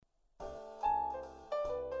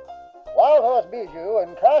Southwest Bijou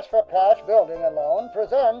and Cash for Cash Building and Loan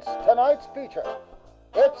presents tonight's feature.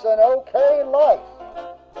 It's an Okay Life.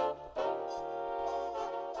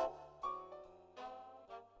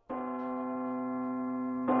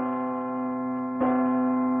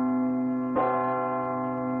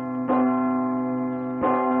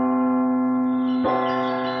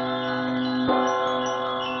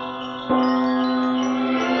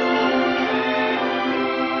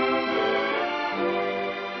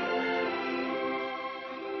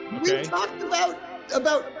 We talked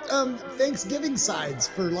about Thanksgiving sides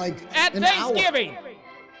for like at an Thanksgiving. hour.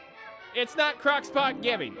 It's not Crockspot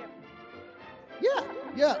giving. Yeah.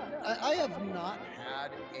 I have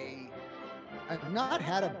not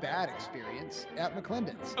had a bad experience at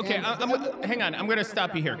McClendon's. Okay, hang on. I'm going to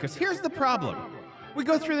stop you here because here's the problem. We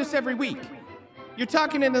go through this every week. You're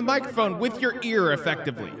talking into the microphone with your ear,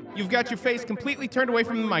 effectively. You've got your face completely turned away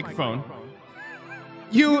from the microphone.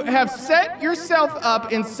 You have set yourself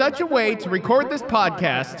up in such a way to record this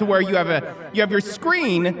podcast to where you have your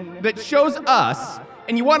screen that shows us,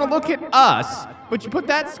 and you want to look at us, but you put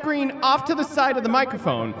that screen off to the side of the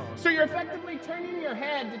microphone, so you're effectively turning your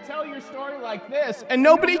head to tell your story like this, and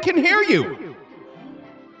nobody can hear you.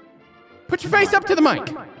 Put your face up to the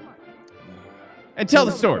mic and tell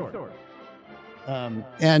the story.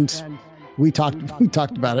 And we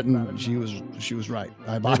talked about it, and she was right.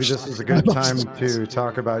 Maybe this is a good time to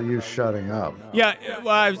talk about you shutting up. Yeah,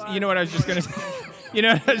 well, you know what I was just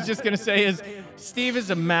gonna say is Steve is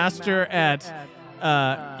a master at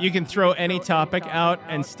you can throw any topic out,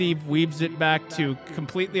 and Steve weaves it back to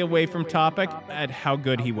completely away from topic at how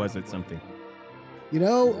good he was at something. You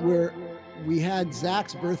know, we had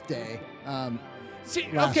Zach's birthday.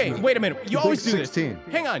 Okay, wait a minute. You always do 16.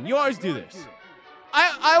 this. Hang on, you always do this.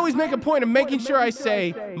 I always make a point of making sure I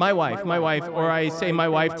say my wife, or I say my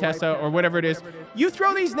wife, Tessa, or whatever it is. You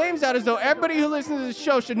throw these names out as though everybody who listens to this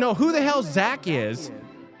show should know who the hell Zach is.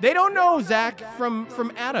 They don't know Zach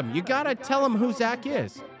from Adam. You gotta tell them who Zach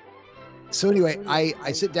is. So anyway,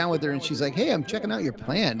 I sit down with her and she's like, "Hey, I'm checking out your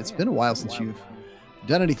plan. It's been a while since you've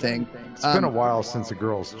done anything." It's been a while since the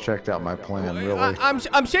girls checked out my plan, really.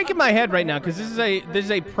 I'm shaking my head right now because this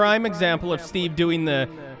is a prime example of Steve doing the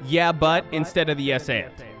yeah but instead of the yes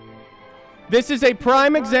and. This is a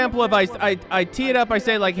prime example of I tee it up. I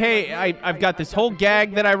say like, hey, I've got this whole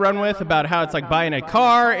gag that I run with about how it's like buying a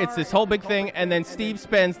car. It's this whole big thing, and then Steve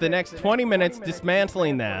spends the next 20 minutes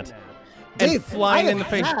dismantling that and Dave, flying in the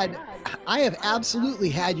face. I have absolutely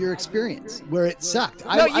had your experience where it sucked.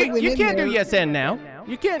 No, you can't do yes and now.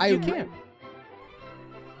 You can't. You can't.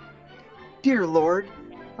 Dear Lord,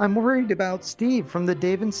 I'm worried about Steve from the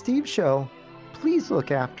Dave and Steve show. Please look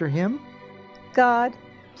after him. God,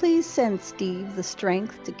 please send Steve the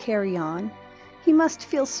strength to carry on. He must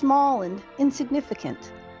feel small and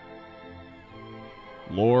insignificant.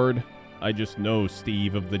 Lord, I just know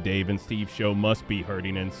Steve of the Dave and Steve show must be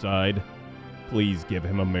hurting inside. Please give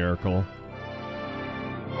him a miracle.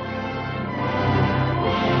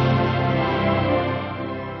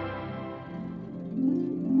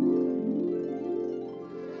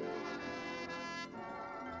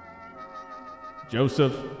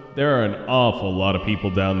 Joseph, there are an awful lot of people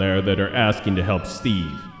down there that are asking to help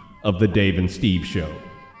Steve of the Dave and Steve show.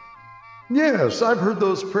 Yes, I've heard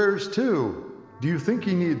those prayers too. Do you think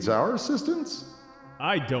he needs our assistance?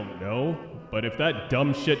 I don't know, but if that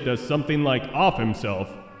dumb shit does something like off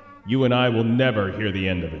himself, you and I will never hear the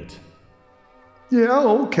end of it. Yeah,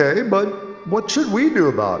 okay, but what should we do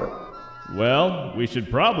about it? Well, we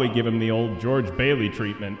should probably give him the old George Bailey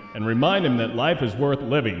treatment and remind him that life is worth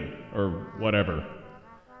living, or whatever.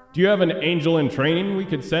 Do you have an angel in training we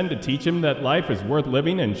could send to teach him that life is worth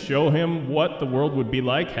living and show him what the world would be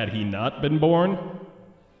like had he not been born?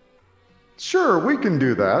 Sure, we can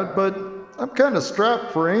do that, but I'm kind of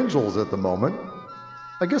strapped for angels at the moment.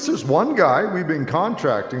 I guess there's one guy we've been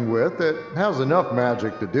contracting with that has enough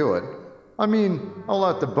magic to do it. I mean, I'll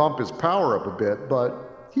have to bump his power up a bit, but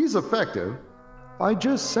he's effective. I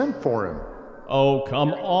just sent for him. Oh,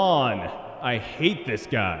 come on. I hate this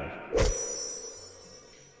guy.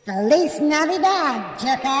 Feliz Navidad,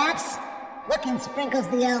 jerk-offs. What can Sprinkles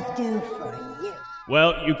the Elf do for you?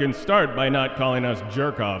 Well, you can start by not calling us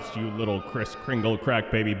jerk-offs, you little Kris Kringle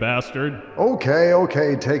crack-baby bastard.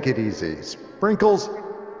 Okay, take it easy. Sprinkles,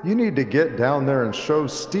 you need to get down there and show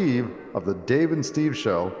Steve of the Dave and Steve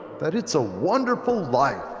show that it's a wonderful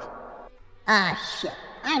life. Ah, shit.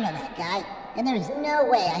 I know that guy, and there's no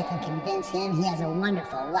way I can convince him he has a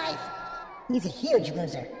wonderful life. He's a huge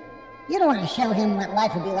loser. You don't want to show him what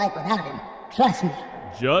life would be like without him. Trust me.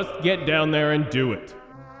 Just get down there and do it.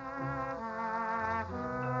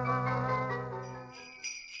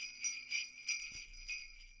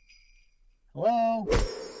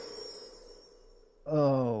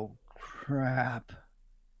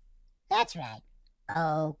 That's right.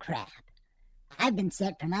 Oh, crap. I've been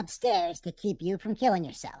sent from upstairs to keep you from killing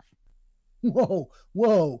yourself.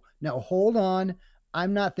 Whoa. Now hold on.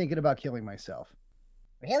 I'm not thinking about killing myself.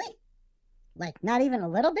 Really? Like, not even a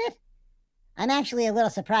little bit? I'm actually a little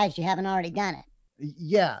surprised you haven't already done it.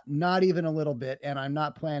 Yeah, not even a little bit, and I'm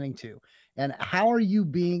not planning to. And how are you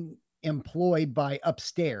being employed by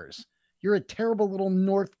upstairs? You're a terrible little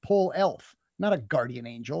North Pole elf, not a guardian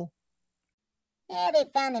angel. Yeah, they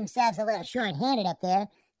found themselves a little short-handed up there,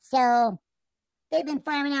 so they've been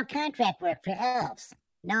farming out contract work for elves,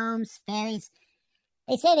 gnomes, fairies.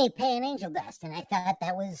 They say they pay in angel dust, and I thought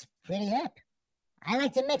that was pretty hip. I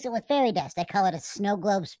like to mix it with fairy dust. I call it a snow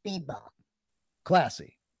globe speedball.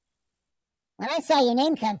 Classy. When I saw your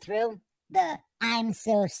name come through, the I'm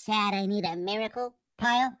so sad I need a miracle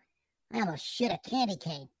pile, I almost shit a candy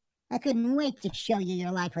cane. I couldn't wait to show you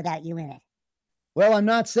your life without you in it. Well, I'm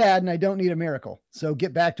not sad and I don't need a miracle. So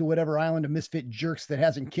get back to whatever island of misfit jerks that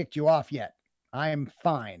hasn't kicked you off yet. I am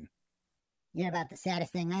fine. You're about the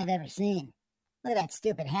saddest thing I've ever seen. Look at that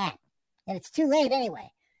stupid hat. And it's too late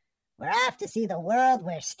anyway. We're off to see the world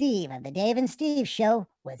where Steve of the Dave and Steve show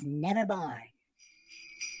was never born.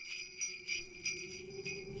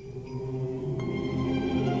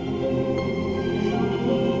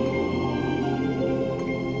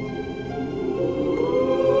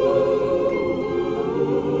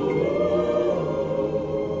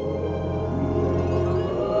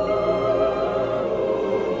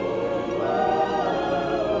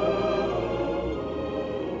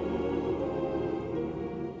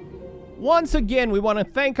 Once again, we want to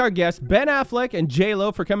thank our guests, Ben Affleck and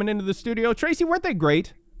J-Lo, for coming into the studio. Tracy, weren't they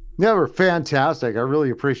great? Yeah, we're fantastic. I really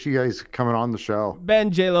appreciate you guys coming on the show. Ben,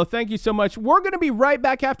 J-Lo, thank you so much. We're going to be right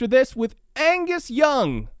back after this with Angus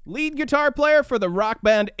Young, lead guitar player for the rock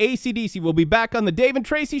band AC/DC. We'll be back on the Dave and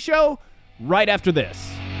Tracy show right after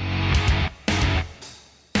this.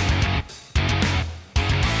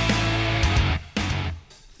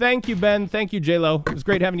 Thank you, Ben. Thank you, J-Lo. It was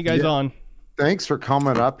great having you guys on. Thanks for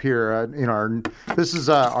coming up here. This is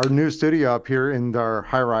our new studio up here in our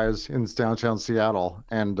high rise in downtown Seattle,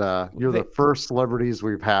 and you're the first celebrities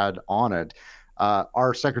we've had on it.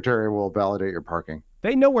 Our secretary will validate your parking.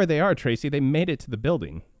 They know where they are, Tracy. They made it to the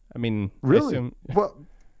building. I mean, really? Well,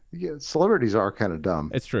 yeah, celebrities are kind of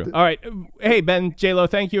dumb. It's true. All right. Hey, Ben, J-Lo,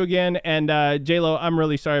 thank you again. And J-Lo, I'm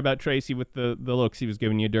really sorry about Tracy with the looks he was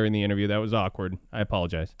giving you during the interview. That was awkward. I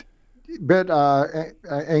apologize. But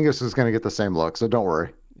Angus is going to get the same look, so don't worry.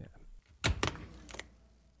 Yeah.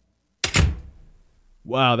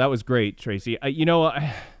 Wow, that was great, Tracy.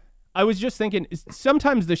 I was just thinking,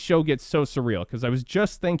 sometimes the show gets so surreal, because I was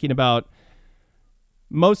just thinking about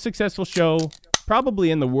most successful show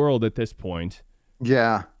probably in the world at this point.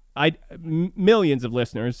 Yeah. Millions of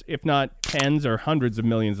listeners, if not tens or hundreds of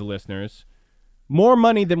millions of listeners. More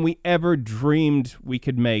money than we ever dreamed we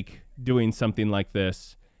could make doing something like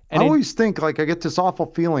this. And I always think, like, I get this awful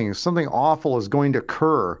feeling something awful is going to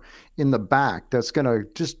occur in the back that's going to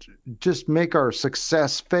just make our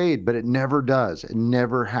success fade, but it never does. It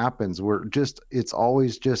never happens. It's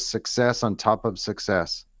always just success on top of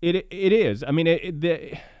success. It is. I mean,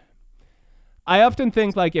 I often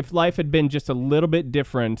think, like, if life had been just a little bit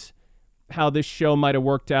different, how this show might have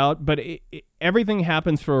worked out, but everything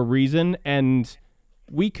happens for a reason, and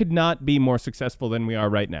we could not be more successful than we are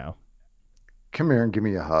right now. Come here and give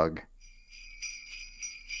me a hug.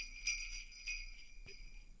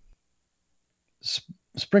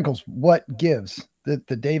 Sprinkles, what gives? The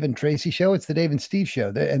Dave and Tracy show? It's the Dave and Steve show.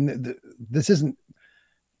 They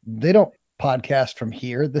don't podcast from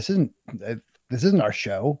here. This isn't our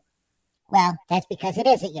show. Well, that's because it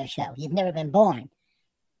isn't your show. You've never been born.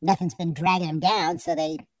 Nothing's been dragging them down, so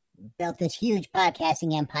they built this huge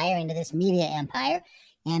podcasting empire into this media empire,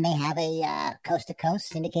 and they have a coast-to-coast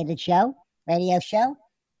syndicated show. Radio show,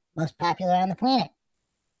 most popular on the planet.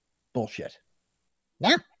 Bullshit.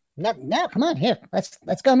 No, come on, here.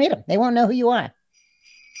 Let's go meet them. They won't know who you are.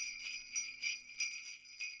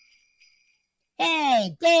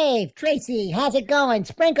 Hey, Dave, Tracy, how's it going?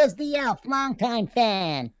 Sprinkles the Elf, longtime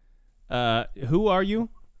fan. Who are you?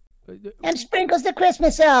 I'm Sprinkles the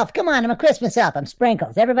Christmas Elf. Come on, I'm a Christmas elf. I'm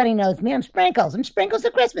Sprinkles. Everybody knows me. I'm Sprinkles. I'm Sprinkles the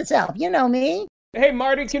Christmas Elf. You know me. Hey,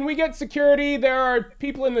 Marty, can we get security? There are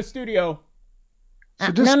people in the studio.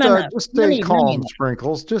 So just stay calm,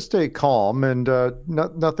 Sprinkles. Just stay calm, and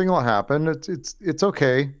nothing will happen. It's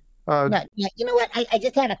okay. You know what? I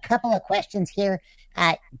just have a couple of questions here.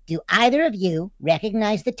 Do either of you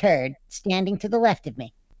recognize the turd standing to the left of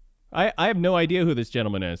me? I have no idea who this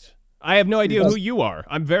gentleman is. I have no idea who you are.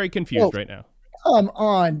 I'm very confused right now. Come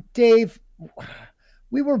on, Dave.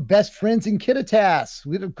 We were best friends in Kittitas.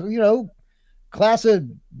 class of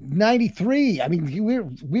 93. I mean,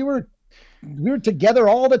 we were together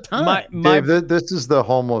all the time. Dave, this is the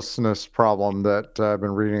homelessness problem that I've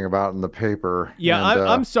been reading about in the paper. Yeah, and,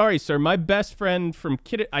 I'm sorry, sir. My best friend from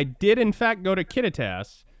I did in fact go to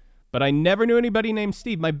Kittitas, but I never knew anybody named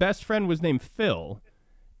Steve. My best friend was named Phil,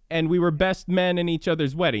 and we were best men in each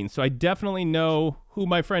other's weddings. So I definitely know who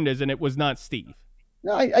my friend is, and it was not Steve.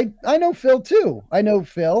 No, I know Phil too. I know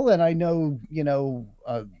Phil, and I know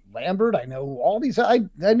Lambert. I know all these. I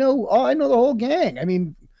know the whole gang. I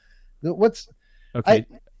mean, what's okay?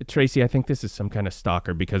 Tracy, I think this is some kind of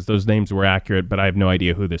stalker because those names were accurate, but I have no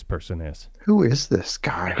idea who this person is. Who is this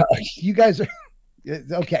guy? You guys are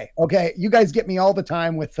okay. You guys get me all the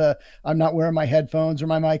time with I'm not wearing my headphones or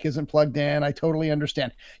my mic isn't plugged in. I totally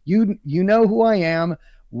understand. You know who I am.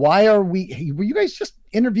 Why were you guys just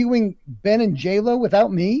interviewing Ben and J-Lo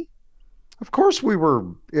without me? Of course we were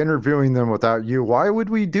interviewing them without you. Why would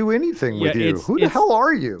we do anything with you? Who the hell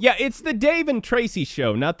are you? Yeah, it's the Dave and Tracy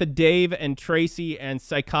show, not the Dave and Tracy and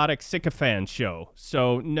Psychotic Sycophant show.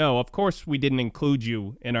 So, no, of course we didn't include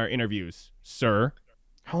you in our interviews, sir.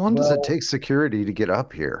 How long does it take security to get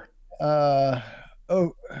up here?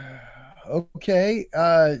 Okay.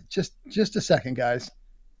 Just a second, guys.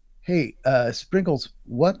 Hey, Sprinkles,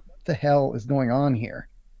 what the hell is going on here?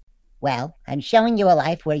 Well, I'm showing you a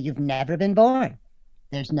life where you've never been born.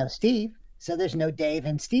 There's no Steve, so there's no Dave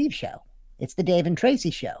and Steve show. It's the Dave and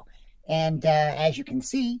Tracy show. And as you can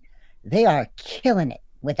see, they are killing it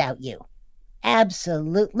without you.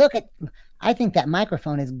 Absolute. I think that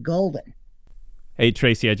microphone is golden. Hey,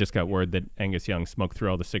 Tracy, I just got word that Angus Young smoked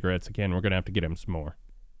through all the cigarettes again. We're going to have to get him some more.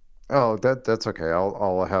 Oh, that's okay.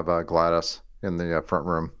 I'll have Gladys in the front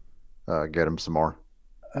room get him some more.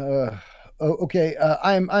 Okay.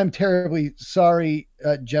 I'm terribly sorry,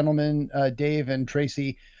 gentlemen, Dave and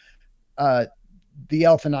Tracy. The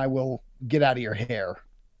elf and I will get out of your hair.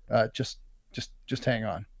 Just hang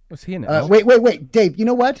on. Was he an elf? Wait, Dave. You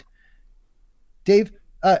know what? Dave,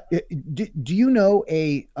 do you know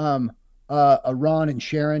a Ron and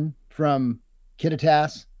Sharon from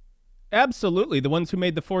Kittitas? Absolutely, the ones who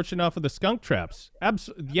made the fortune off of the skunk traps.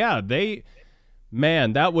 Yeah,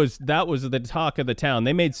 man, that was the talk of the town.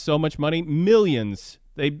 They made so much money, millions.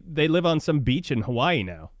 They live on some beach in Hawaii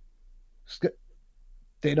now.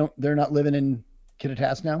 They're not living in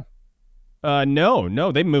Kittitas now?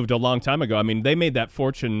 No, they moved a long time ago. I mean, they made that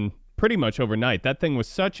fortune pretty much overnight. That thing was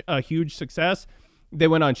such a huge success. They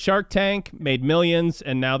went on Shark Tank, made millions,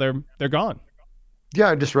 and now they're gone. Yeah,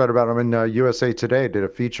 I just read about them in USA Today. Did a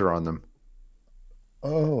feature on them.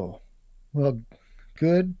 Oh, well,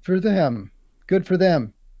 good for them. Good for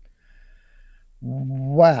them.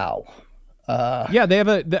 Wow. Yeah, they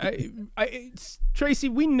have Tracy,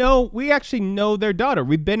 we actually know their daughter.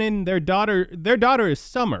 We've been in their daughter is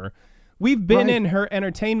Summer. We've been in her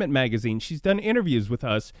entertainment magazine. She's done interviews with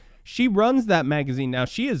us. She runs that magazine now.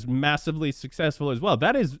 She is massively successful as well.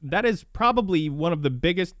 That is probably one of the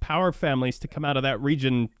biggest power families to come out of that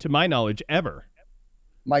region, to my knowledge, ever.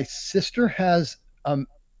 My sister has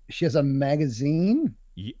she has a magazine.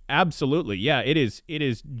 Absolutely, yeah. It is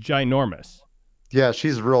ginormous. Yeah,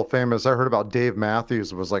 she's real famous. I heard about Dave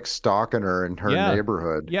Matthews was like stalking her in her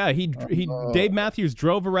neighborhood. Yeah, Dave Matthews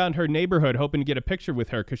drove around her neighborhood hoping to get a picture with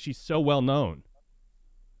her because she's so well known.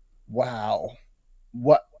 Wow.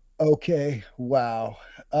 What? Okay. Wow.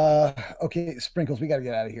 Okay, Sprinkles, we got to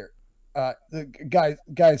get out of here.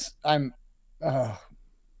 Guys, I'm.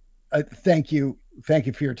 Thank you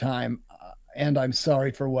for your time, and I'm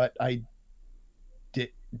sorry for what I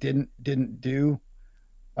didn't do.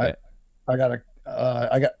 I gotta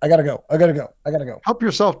go. Help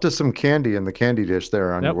yourself to some candy in the candy dish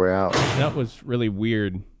there on your way out. That was really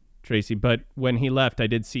weird, Tracy. But when he left, I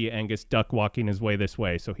did see Angus duck walking his way this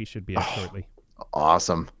way, so he should be out shortly.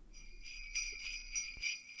 Awesome.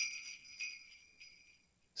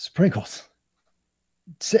 Sprinkles.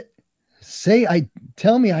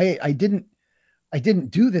 Tell me I didn't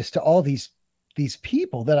do this to all these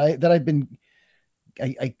people that I've been.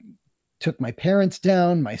 I took my parents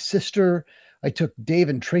down, my sister. I took Dave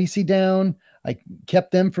and Tracy down. I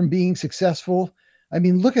kept them from being successful. I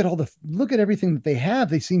mean, look at everything that they have.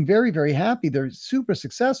 They seem very, very happy. They're super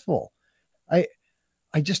successful. I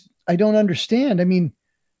don't understand. I mean,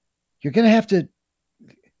 you're going to have to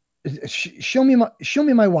show me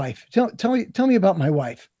my wife. Tell me about my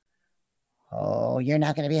wife. Oh, you're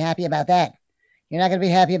not going to be happy about that. You're not going to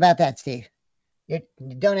be happy about that, Steve.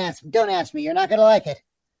 Don't ask me. You're not going to like it.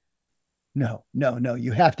 No.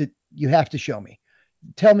 You have to show me.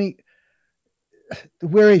 Tell me,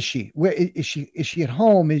 where is she? Where is she? Is she at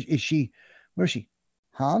home? Where is she?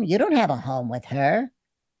 Home? You don't have a home with her.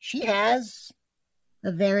 She has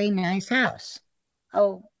a very nice house.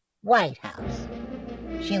 A White House.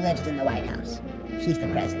 She lives in the White House. She's the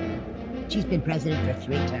president. She's been president for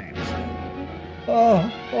 3 terms.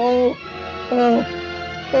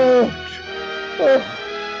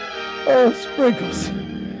 Sprinkles.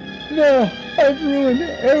 No, I've ruined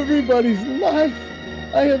everybody's life.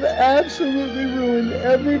 I have absolutely ruined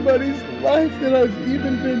everybody's life that I've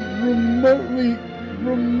even been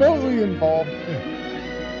remotely involved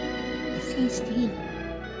in. You see, Steve,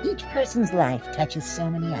 each person's life touches so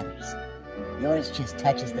many others. Yours just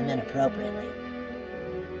touches them inappropriately.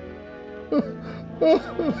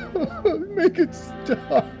 Make it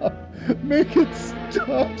stop. Make it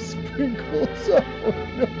stop, Sprinkles. Oh,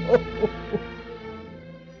 no.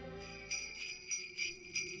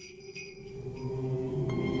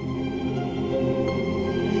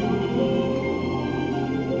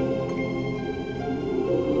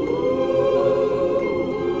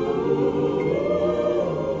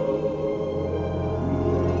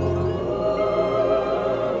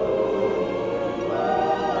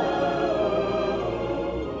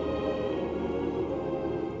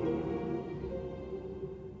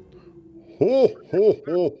 Ho, ho,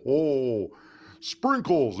 ho, ho.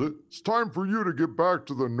 Sprinkles, it's time for you to get back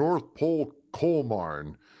to the North Pole coal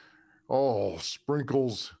mine. Oh,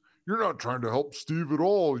 Sprinkles, you're not trying to help Steve at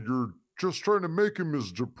all. You're just trying to make him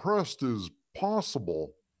as depressed as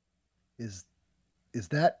possible. Is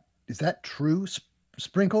that true,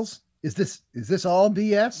 Sprinkles? Is this all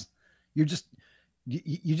BS? You just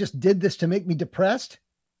did this to make me depressed?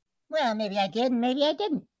 Well, maybe I did, and maybe I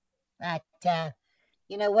didn't. But,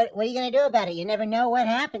 you know, what are you going to do about it? You never know what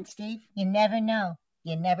happens, Steve. You never know.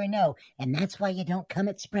 You never know. And that's why you don't come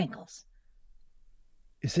at Sprinkles.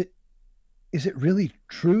 Is it really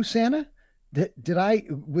true, Santa?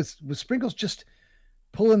 Was Sprinkles just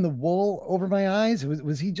pulling the wool over my eyes?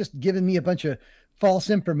 Was he just giving me a bunch of false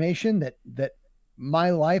information that my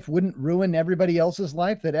life wouldn't ruin everybody else's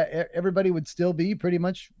life, that everybody would still be pretty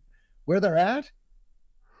much where they're at?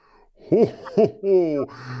 Ho, ho, ho.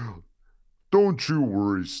 Don't you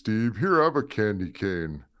worry, Steve. Here, have a candy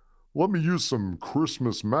cane. Let me use some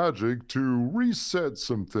Christmas magic to reset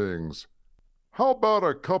some things. How about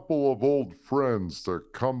a couple of old friends to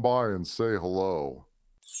come by and say hello?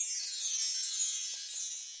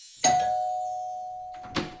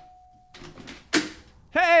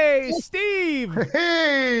 Hey, Steve!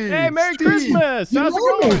 Hey, Merry Steve. Christmas! How's it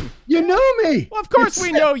going? You know me. Well, of course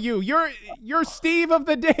we know you. You're Steve of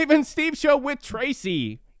the Dave and Steve Show with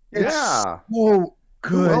Tracy. Yeah. Oh,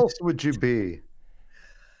 Who good. else would you be?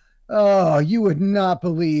 Oh, you would not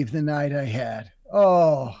believe the night I had.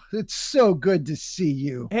 Oh, it's so good to see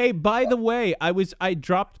you. Hey, by the way, I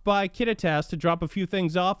dropped by Kittitas to drop a few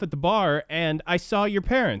things off at the bar, and I saw your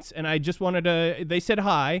parents, and I just wanted to. They said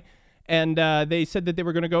hi, and they said that they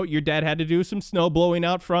were going to go. Your dad had to do some snow blowing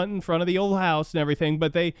out in front of the old house and everything,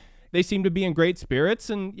 but they seemed to be in great spirits,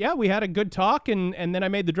 and yeah, we had a good talk, and then I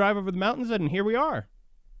made the drive over the mountains, and here we are.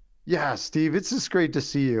 Yeah, Steve, it's just great to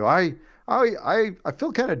see you. I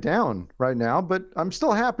feel kind of down right now, but I'm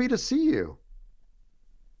still happy to see you.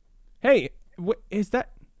 Hey, is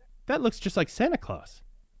that looks just like Santa Claus?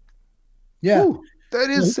 Yeah. Ooh,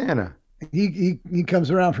 that is Santa. He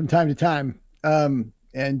comes around from time to time. And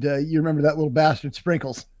you remember that little bastard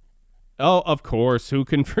Sprinkles? Oh, of course. Who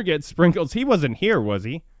can forget Sprinkles? He wasn't here, was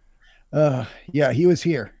he? Yeah, he was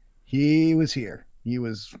here. He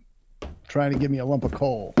was trying to give me a lump of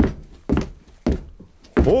coal.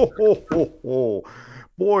 Ho, ho, ho, ho.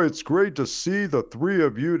 Boy, it's great to see the 3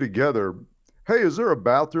 of you together. Hey, is there a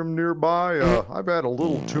bathroom nearby? I've had a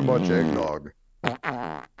little too much eggnog.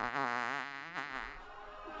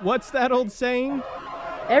 What's that old saying?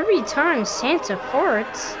 Every time Santa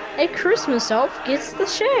farts, a Christmas elf gets the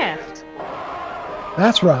shaft.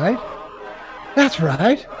 That's right.